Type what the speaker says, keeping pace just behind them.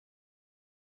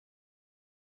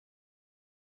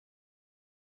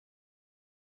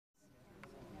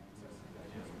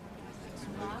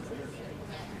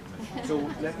So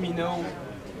let me know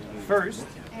first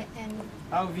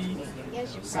how the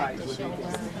size would be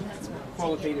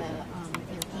qualitatively.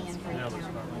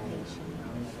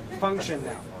 Function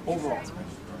now, overall.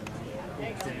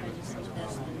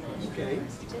 Okay.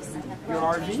 Your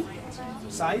RV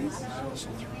size.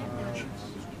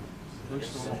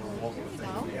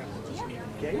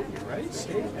 Okay, right.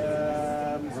 Okay.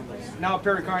 Now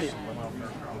pericardium.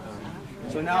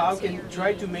 So now I can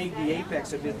try to make the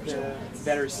apex a bit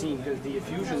better seen, because the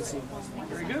effusion seems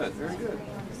very good, very good.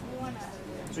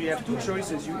 So you have two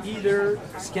choices. You either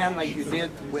scan like you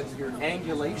did with your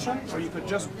angulation, or you could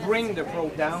just bring the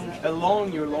probe down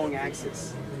along your long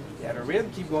axis. You have a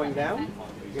rib, keep going down.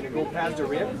 You're going to go past the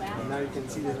rib, and now you can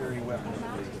see this very well.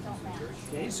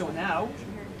 Okay, so now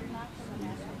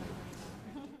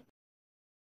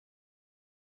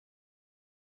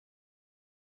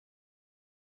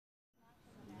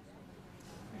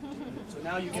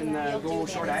now you can go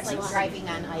short axis. Like driving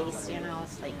on ice, you know,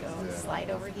 it's like go slide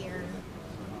over here.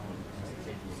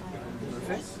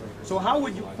 Perfect. So how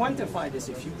would you quantify this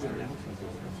effusion now?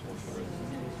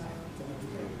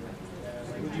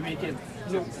 Would you make it?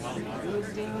 No.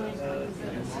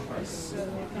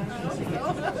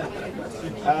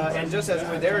 And just as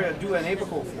we're there, do an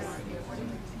apical form.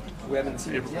 We haven't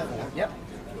seen it yet. Yep.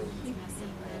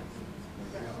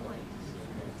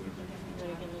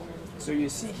 So you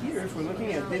see here, if we're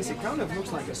looking at this, it kind of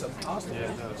looks like a subcostal.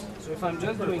 Yeah, it does. So if I'm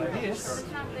just doing this,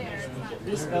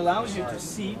 this allows you to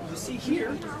see,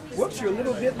 here, whoops, you're a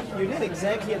little bit, you're not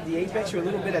exactly at the apex, you're a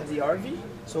little bit at the RV.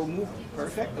 So move,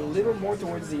 perfect, a little more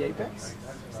towards the apex.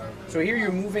 So here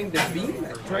you're moving the beam,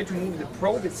 try to move the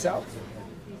probe itself.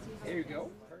 There you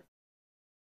go.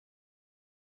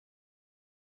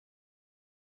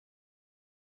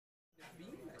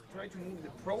 Try to move the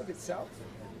probe itself.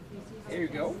 There you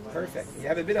go, perfect. You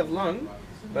have a bit of lung,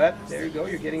 but there you go,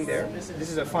 you're getting there. This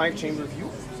is a 5-chamber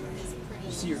view.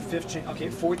 You see your 5th chamber, okay,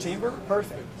 4-chamber,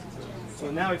 perfect.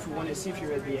 So now if we want to see if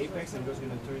you're at the apex, I'm just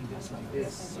going to turn this like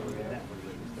this, so look at that.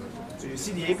 So you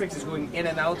see the apex is going in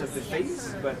and out of the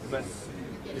face, but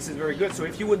this is very good. So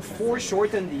if you would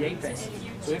foreshorten the apex,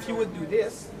 so if you would do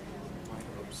this,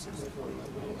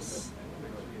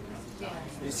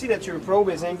 you see that your probe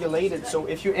is angulated. So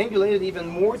if you angulate it even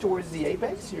more towards the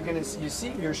apex, you're gonna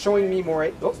see you're showing me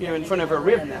more. Oh, you're in front of a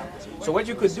rib now. So what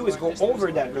you could do is go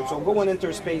over that rib. So go one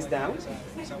interspace down.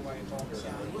 Yeah,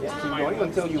 keep going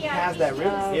until you pass that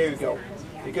rib. There you go.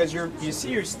 Because you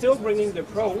see you're still bringing the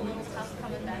probe.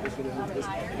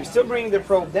 You're still bringing the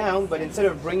probe down, but instead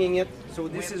of bringing it, so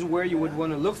this is where you would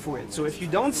want to look for it. So if you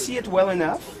don't see it well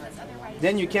enough,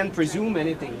 then you can't presume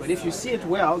anything. But if you see it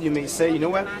well, you may say, you know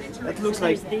what, that looks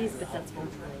like...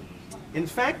 In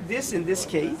fact, this, in this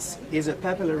case, is a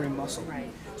papillary muscle.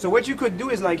 So what you could do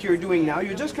is like you're doing now,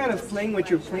 you're just kind of playing with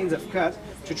your planes of cut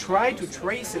to try to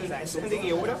trace it. Ascending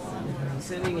aorta,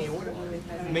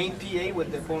 main PA with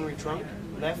the pulmonary trunk,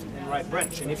 left and right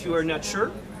branch. And if you are not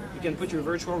sure, you can put your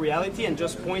virtual reality and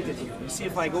just point it here. You see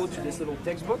if I go to this little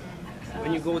textbook,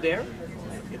 when you go there,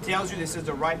 it tells you this is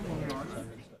the right pulmonary artery.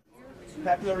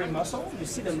 Papillary muscle, you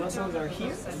see the muscles are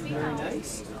here, very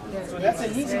nice. So that's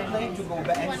an easy plane to go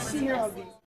back and see here how these.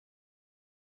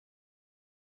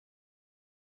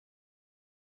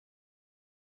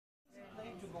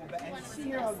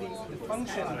 The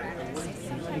function,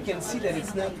 you can see that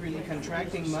it's not really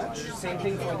contracting much. Same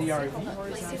thing for the RV.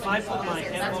 If I put my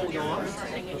M mode on,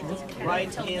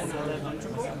 right in the left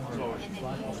ventricle,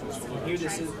 here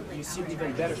this is, you see it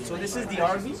even better. So this is the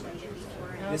RV.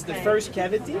 This is the first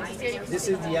cavity, this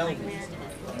is the LV.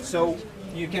 So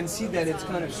you can see that it's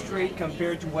kind of straight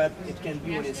compared to what it can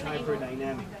be when it's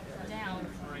hyperdynamic.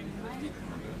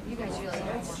 You guys really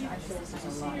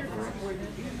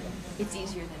it's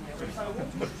easier than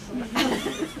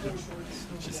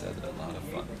She said a lot of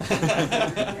fun.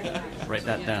 Write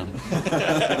that down.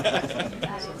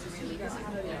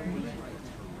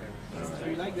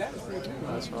 You like that?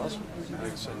 That's awesome.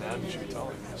 So now you should be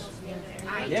telling us.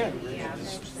 Yeah.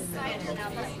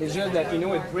 It's just that, you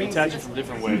know, it brings... Attach it from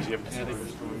different ways. You have kinetic,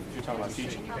 if you're talking about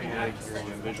teaching, you have kinetic,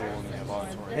 hearing, and visual, and you have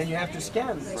auditory. And you have to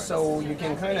scan, so you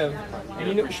can kind of... And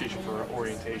you know, appreciation for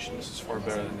orientation. This is far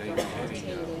better than any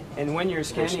and when you're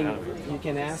scanning, you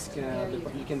can ask,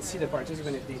 you can see the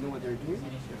participant if they know what they're doing,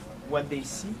 what they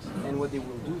see, and what they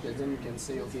will do. But then you can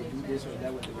say, okay, do this or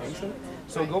that with the patient.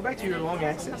 So go back to your long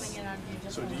axis.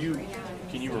 So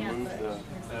can you remove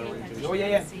that orientation? Oh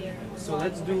yeah. So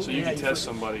let's do... So you can test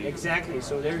somebody. Exactly,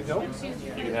 so there you go. You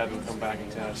can have them come back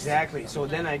and test. Exactly, so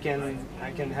then I can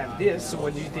have this. So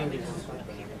what do you think?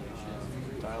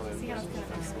 dilated muscles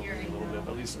affects a little bit,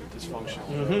 at least dysfunctional.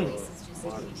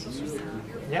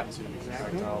 Yep, exactly.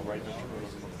 Tactile, right ventricle.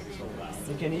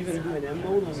 You can even do an M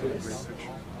mode on this.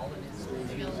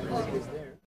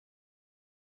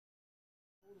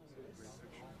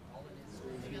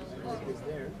 Great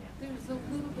picture. There's a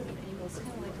little bit of angle, it's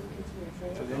kind of like looking through a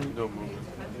hole. So then no movement.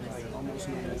 Almost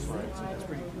no movement. So that's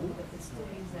pretty cool.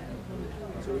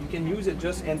 So you can use it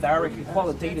just indirectly,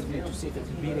 qualitatively, to see if it's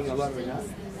beating a lot or not.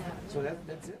 So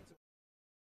that's it.